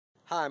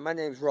Hi, my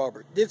name is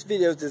Robert. This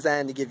video is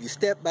designed to give you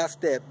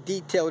step-by-step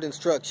detailed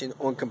instruction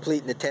on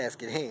completing the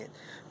task at hand.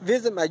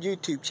 Visit my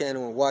YouTube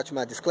channel and watch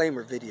my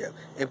disclaimer video.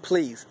 And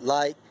please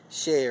like,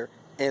 share,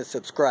 and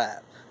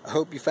subscribe. I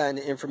hope you find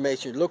the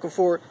information you're looking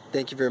for.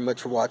 Thank you very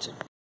much for watching.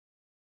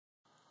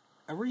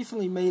 I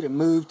recently made a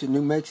move to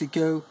New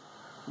Mexico,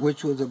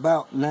 which was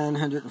about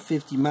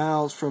 950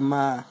 miles from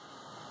my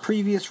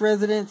previous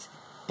residence,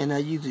 and I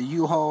used a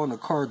U-Haul and a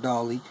car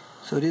dolly.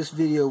 So this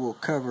video will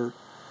cover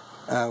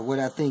what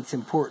I think is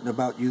important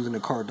about using a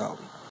car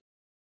dolly.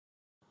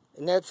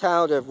 And that's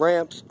how the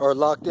ramps are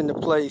locked into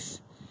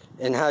place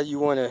and how you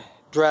want to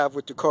drive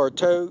with the car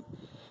towed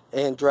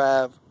and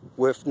drive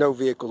with no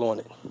vehicle on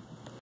it.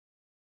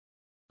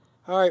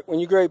 Alright, when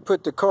you're ready to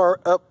put the car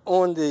up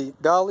on the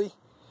dolly,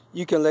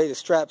 you can lay the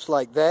straps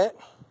like that,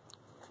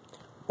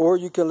 or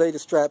you can lay the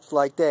straps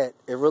like that.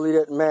 It really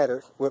doesn't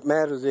matter. What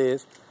matters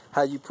is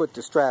how you put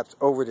the straps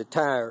over the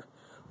tire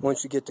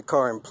once you get the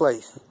car in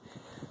place.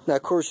 Now,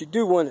 of course, you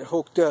do want it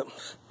hooked up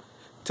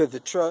to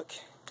the truck.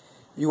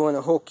 You want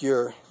to hook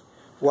your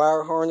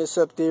wire harness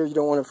up there. You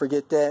don't want to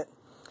forget that.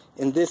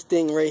 And this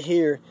thing right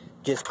here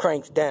just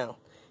cranks down.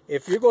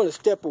 If you're going to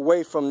step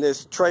away from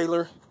this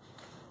trailer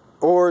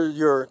or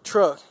your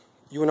truck,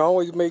 you want to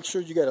always make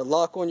sure you got a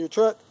lock on your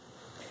truck.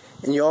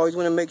 And you always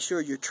want to make sure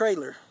your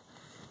trailer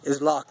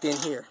is locked in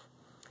here,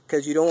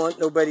 because you don't want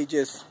nobody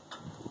just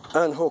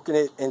unhooking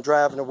it and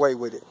driving away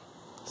with it.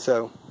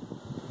 So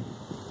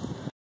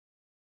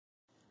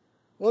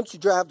once you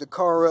drive the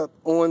car up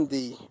on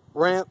the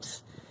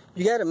ramps,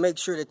 you got to make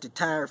sure that the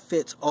tire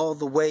fits all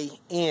the way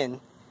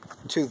in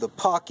to the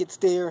pockets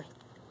there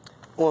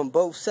on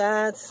both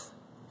sides.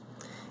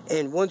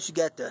 And once you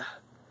got the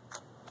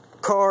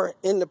car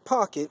in the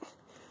pocket,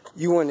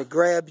 you want to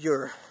grab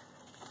your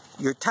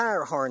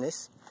tire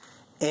harness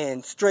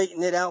and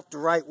straighten it out the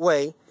right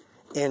way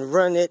and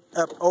run it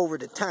up over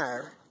the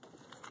tire.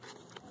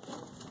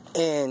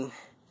 And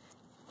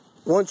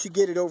once you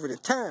get it over the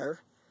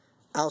tire,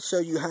 I'll show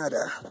you how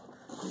to,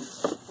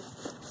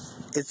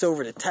 it's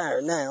over the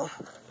tire now.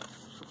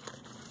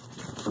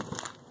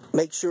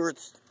 Make sure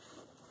it's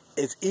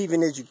as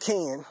even as you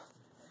can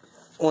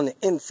on the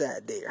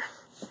inside there.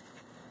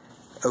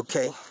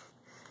 Okay.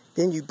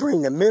 Then you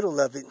bring the middle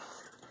of it,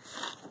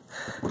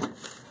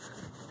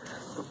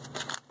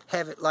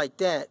 have it like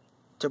that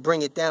to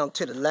bring it down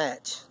to the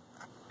latch.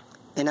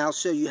 And I'll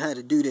show you how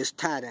to do this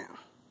tie down.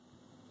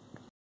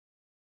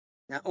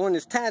 Now on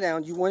this tie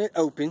down, you want it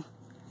open.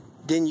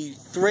 Then you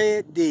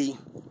thread the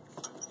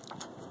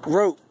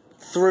rope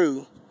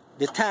through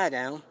the tie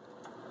down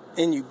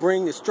and you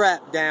bring the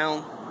strap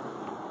down,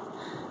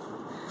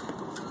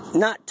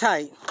 not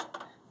tight,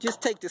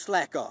 just take the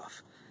slack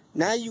off.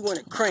 Now you want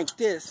to crank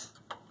this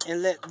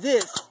and let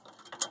this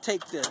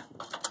take the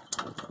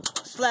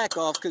slack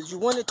off, because you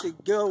want it to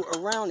go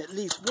around at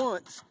least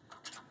once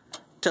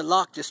to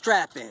lock the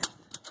strap in.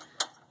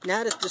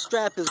 Now that the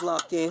strap is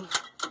locked in,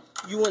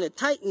 you want to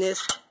tighten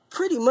this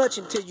pretty much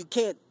until you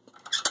can't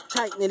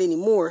tighten it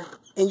anymore,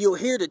 and you'll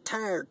hear the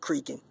tire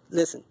creaking.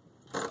 Listen.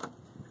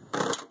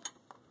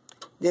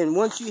 Then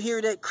once you hear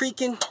that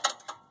creaking,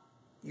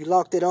 you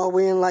locked it all the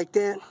way in like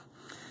that.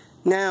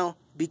 Now,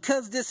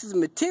 because this is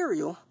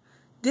material,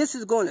 this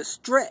is going to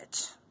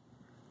stretch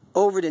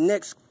over the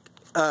next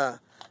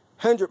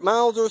 100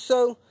 miles or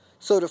so.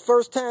 So the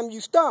first time you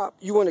stop,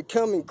 you want to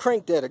come and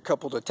crank that a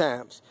couple of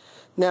times.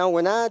 Now,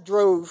 when I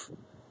drove,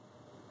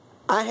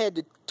 I had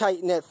to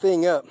tighten that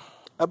thing up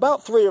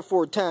about 3 or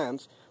 4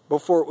 times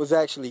before it was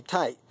actually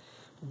tight.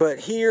 But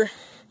here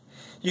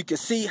you can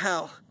see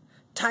how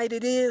tight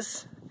it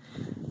is.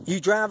 You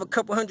drive a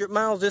couple 100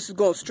 miles, this is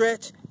going to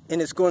stretch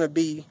and it's going to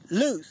be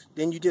loose.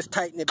 Then you just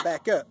tighten it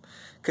back up,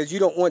 because you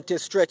don't want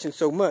this stretching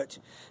so much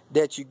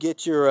that you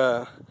get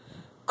your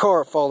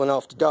car falling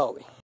off the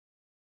dolly.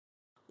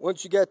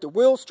 Once you got the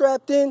wheel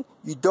strapped in,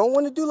 you don't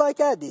want to do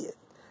like I did.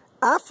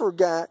 I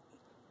forgot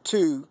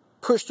to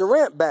push the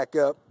ramp back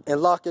up and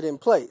lock it in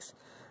place.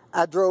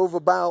 I drove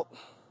about,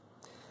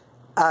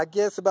 I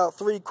guess, about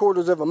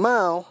 3/4 of a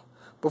mile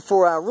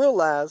before I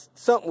realized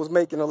something was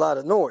making a lot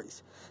of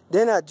noise.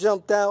 Then I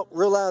jumped out,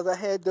 realized I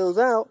had those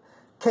out,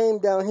 came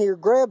down here,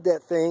 grabbed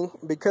that thing.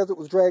 Because it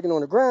was dragging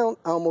on the ground,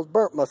 I almost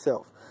burnt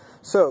myself.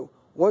 So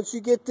once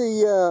you get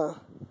the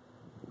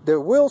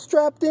wheel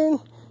strapped in,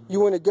 you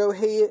want to go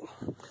ahead,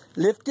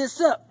 lift this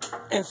up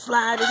and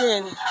slide it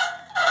in.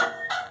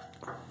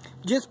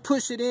 Just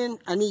push it in.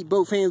 I need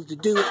both hands to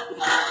do it,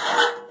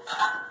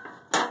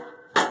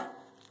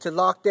 to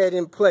lock that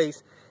in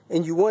place.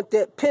 And you want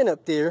that pin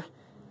up there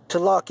to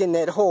lock in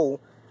that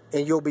hole,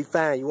 and you'll be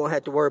fine. You won't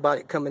have to worry about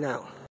it coming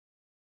out.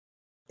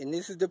 And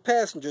this is the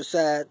passenger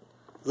side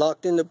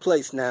locked into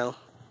place now.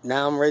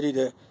 Now I'm ready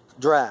to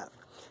drive.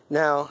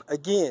 Now,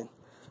 again,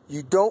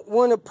 you don't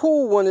want to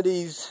pull one of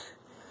these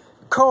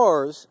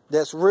cars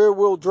that's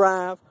rear-wheel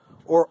drive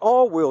or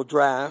all-wheel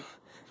drive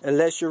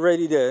unless you're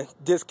ready to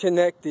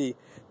disconnect the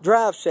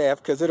drive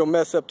shaft, because it'll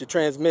mess up the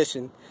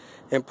transmission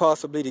and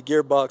possibly the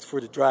gearbox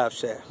for the drive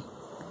shaft.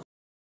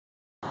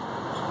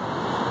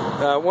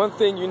 One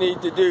thing you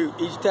need to do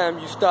each time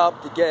you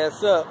stop to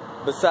gas up,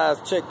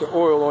 besides check the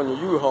oil on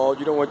your U-Haul,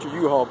 you don't want your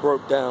U-Haul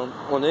broke down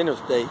on the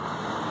interstate,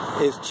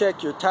 is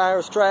check your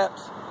tire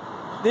straps.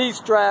 These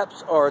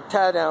straps are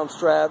tie-down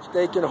straps.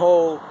 They can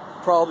hold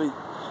probably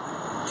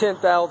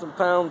 10,000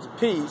 pounds a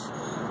piece.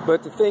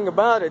 But the thing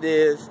about it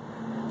is,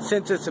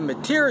 since it's a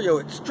material,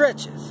 it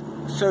stretches.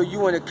 So you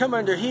want to come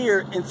under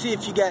here and see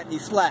if you got any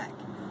slack.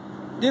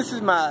 This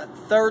is my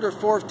third or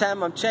fourth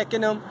time I'm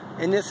checking them,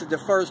 and this is the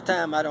first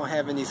time I don't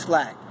have any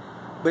slack.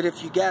 But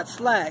if you got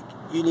slack,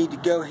 you need to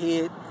go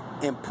ahead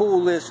and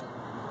pull this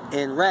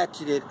and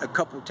ratchet it a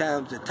couple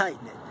times to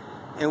tighten it.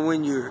 And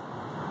when you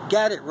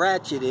got it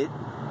ratcheted,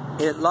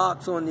 it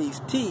locks on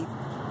these teeth,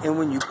 and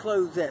when you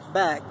close that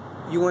back,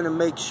 you want to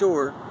make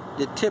sure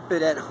the tip of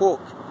that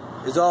hook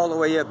is all the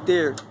way up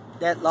there.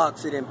 That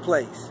locks it in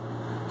place.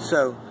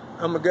 So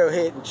I'm going to go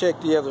ahead and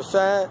check the other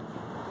side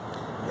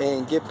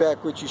and get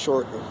back with you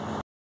shortly.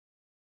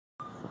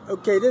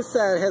 Okay, this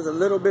side has a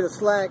little bit of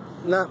slack,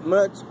 not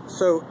much,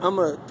 so I'm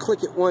going to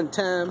click it one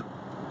time.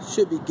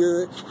 Should be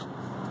good.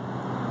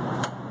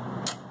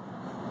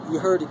 You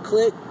heard it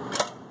click.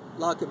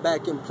 Lock it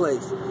back in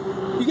place.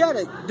 You got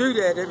to do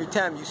that every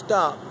time you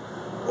stop,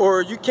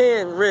 or you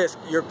can risk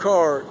your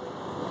car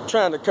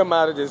trying to come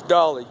out of this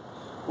dolly,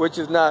 which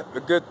is not a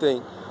good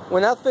thing.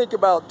 When I think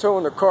about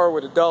towing a car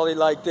with a dolly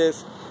like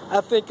this,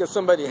 I think of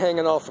somebody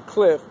hanging off a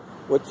cliff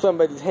with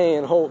somebody's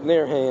hand holding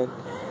their hand.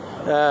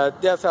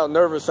 That's how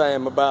nervous I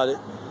am about it.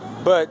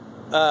 But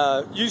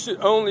you should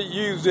only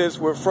use this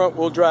with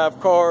front-wheel drive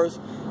cars.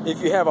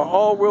 If you have an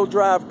all-wheel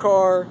drive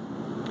car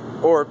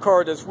or a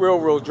car that's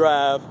rear-wheel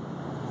drive,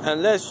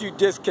 unless you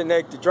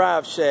disconnect the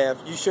drive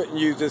shaft, you shouldn't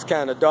use this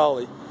kind of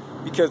dolly,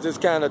 because this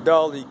kind of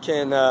dolly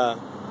can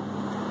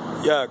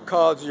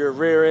cause your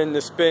rear end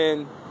to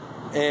spin,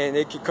 and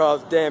it can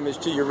cause damage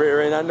to your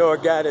rear end. I know a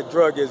guy that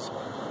drug his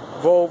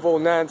Volvo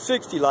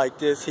 960 like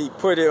this. He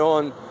put it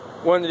on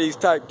one of these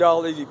type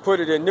dollies, he put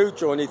it in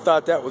neutral, and he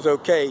thought that was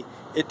okay.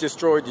 It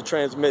destroyed the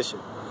transmission.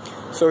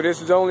 So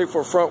this is only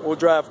for front wheel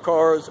drive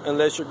cars,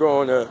 unless you're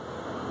going to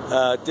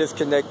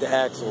disconnect the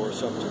axle or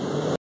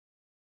something.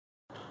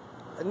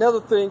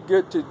 Another thing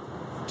good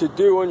to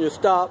do on your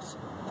stops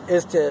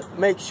is to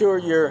make sure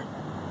your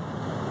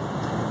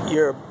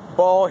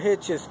ball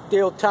hitch is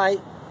still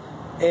tight,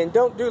 and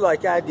don't do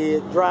like I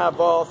did, drive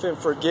off and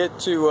forget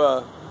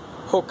to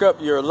hook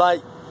up your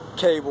light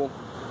cable.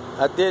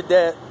 I did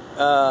that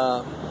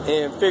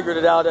and figured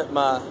it out at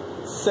my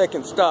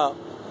second stop,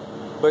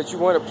 but you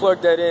want to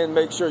plug that in,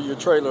 make sure your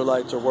trailer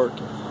lights are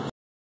working.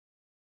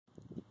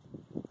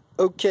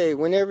 Okay,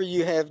 whenever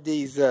you have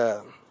these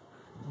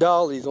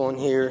dollies on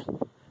here,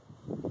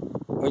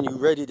 when you're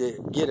ready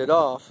to get it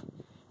off,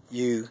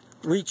 you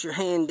reach your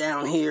hand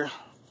down here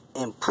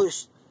and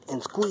push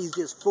and squeeze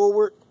this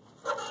forward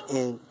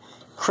and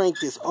crank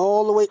this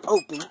all the way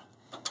open,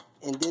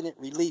 and then it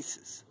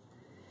releases.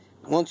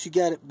 Once you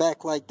got it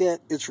back like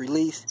that, it's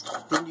released.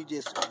 Then you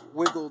just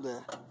wiggle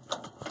the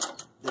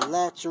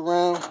latch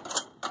around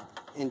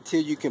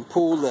until you can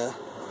pull the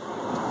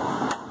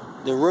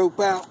rope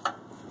out,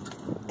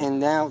 and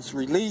now it's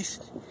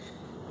released.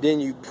 Then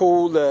you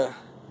pull the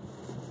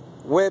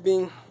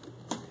webbing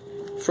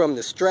from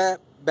the strap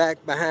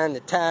back behind the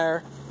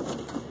tire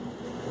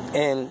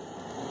and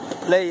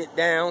lay it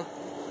down.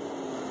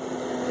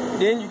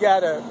 Then you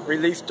gotta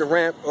release the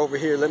ramp over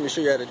here. Let me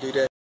show you how to do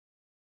that.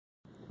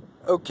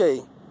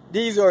 Okay,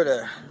 these are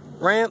the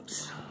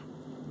ramps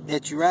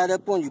that you ride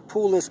up on. You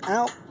pull this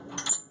out,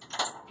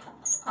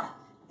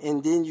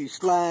 and then you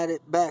slide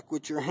it back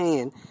with your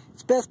hand.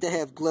 It's best to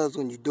have gloves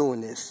when you're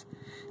doing this.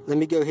 Let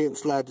me go ahead and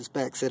slide this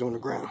back, set on the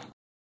ground.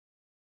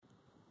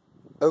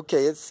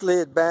 Okay, it's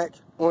slid back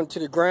onto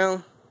the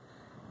ground,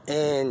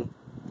 and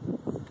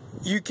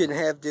you can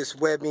have this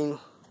webbing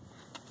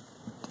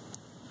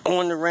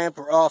on the ramp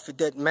or off, it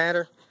doesn't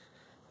matter.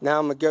 Now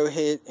I'm going to go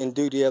ahead and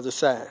do the other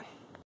side.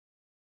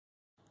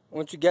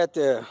 Once you got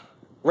the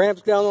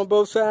ramps down on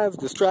both sides,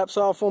 the straps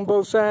off on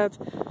both sides,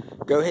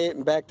 go ahead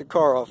and back the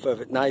car off of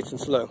it nice and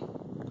slow.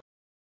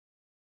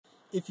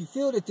 If you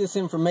feel that this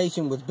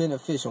information was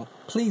beneficial,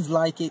 please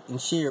like it and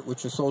share it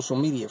with your social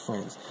media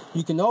friends.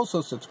 You can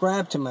also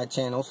subscribe to my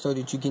channel so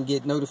that you can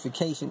get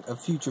notification of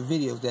future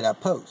videos that I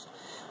post.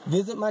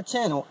 Visit my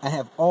channel. I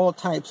have all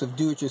types of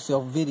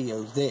do-it-yourself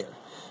videos there.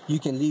 You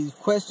can leave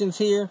questions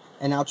here,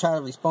 and I'll try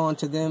to respond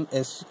to them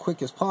as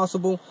quick as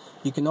possible.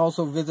 You can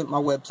also visit my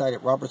website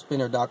at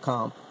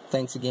robertspinner.com.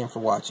 Thanks again for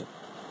watching.